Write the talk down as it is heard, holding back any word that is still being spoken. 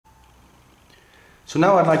So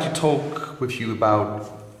now I'd like to talk with you about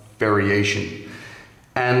variation.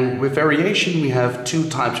 And with variation, we have two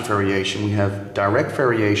types of variation. We have direct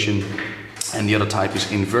variation and the other type is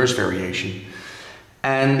inverse variation.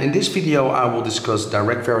 And in this video, I will discuss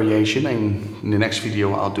direct variation, and in the next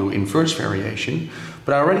video, I'll do inverse variation.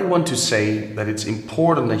 But I already want to say that it's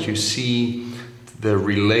important that you see the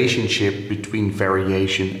relationship between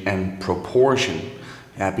variation and proportion.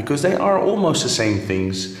 Because they are almost the same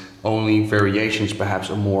things, only variations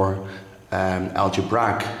perhaps a more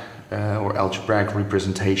algebraic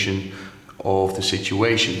representation of the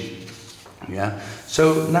situation.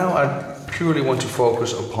 So now I purely want to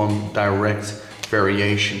focus upon direct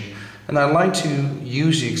variation. And I'd like to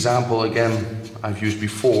use the example again I've used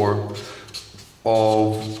before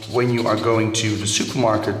of when you are going to the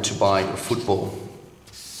supermarket to buy a football.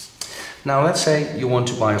 Now let's say you want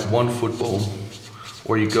to buy one football,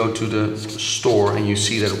 or you go to the store and you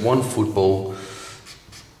see that one football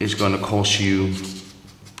is going to cost you,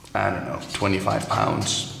 I don't know,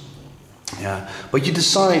 £25. But you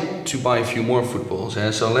decide to buy a few more footballs.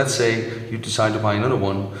 So let's say you decide to buy another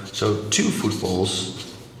one. So 2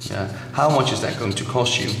 footballs. How much is that going to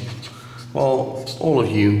cost you? Well, all of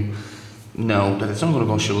you know that it's not going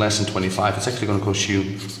to cost you less than 25. It's actually going to cost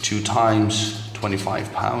you 2 times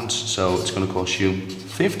 £25. So it's going to cost you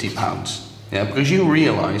 £50. Because you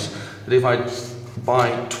realize that if I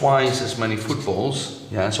buy twice as many footballs,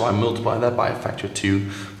 so I multiply that by a factor 2,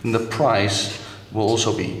 then the price will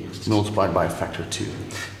also be multiplied by a factor 2.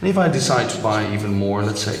 And if I decide to buy even more,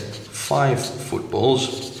 let's say 5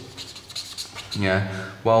 footballs,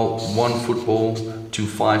 well, 1 football to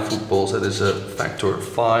 5 footballs, that is a factor of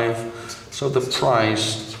 5. So the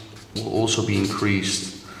price will also be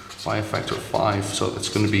increased by a factor of 5. So that's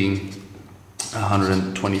going to be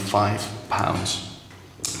 £125.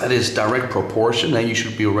 That is direct proportion, and you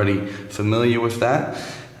should be already familiar with that.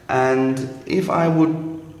 And if I would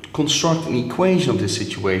construct an equation of this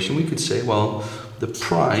situation, we could say, well, the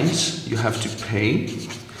price you have to pay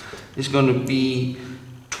is going to be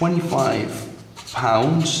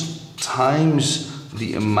 £25 times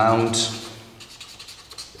the amount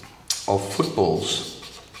of footballs.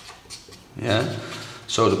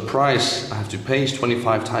 So the price I have to pay is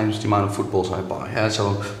 25 times the amount of footballs I buy.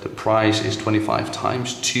 So the price is 25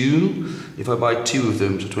 times 2. If I buy 2 of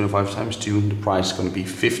them, so 25 times 2, the price is going to be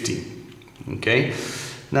 50. Okay.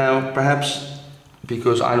 Now, perhaps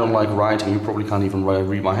because I don't like writing, you probably can't even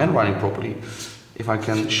read my handwriting properly. If I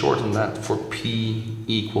can shorten that for P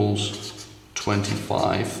equals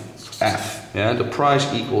 25F. The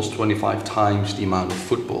price equals 25 times the amount of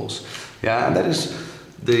footballs. And that is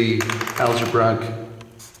the algebraic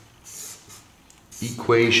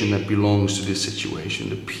equation that belongs to this situation.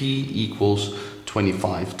 The P equals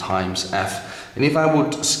 25 times F. And if I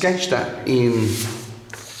would sketch that in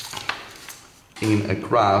a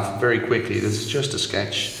graph very quickly, this is just a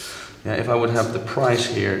sketch. If I would have the price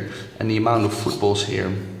here and the amount of footballs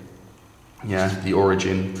here, the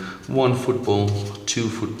origin, 1 football, 2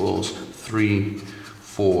 footballs, 3,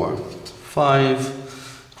 4, 5,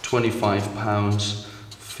 £25,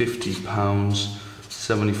 £50,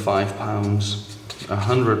 £75,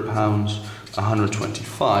 £100,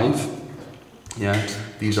 125.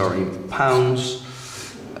 These are in pounds.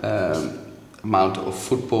 Amount of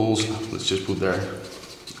footballs, let's just put their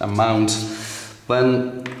amount.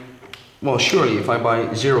 Then, well, surely if I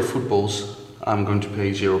buy 0 footballs, I'm going to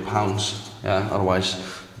pay £0. Otherwise,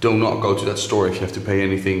 do not go to that store if you have to pay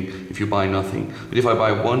anything, if you buy nothing. But if I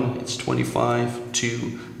buy 1, it's 25,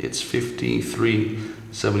 2, it's 50, 3,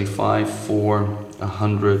 75, 4,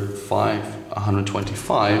 100, 5,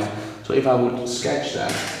 125. So if I would sketch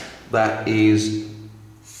that, that is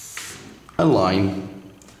a line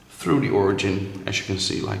through the origin, as you can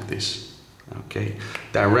see, like this. Okay,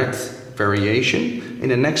 direct variation. In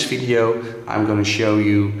the next video, I'm going to show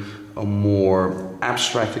you a more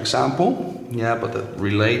abstract example, but that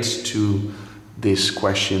relates to this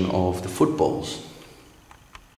question of the footballs.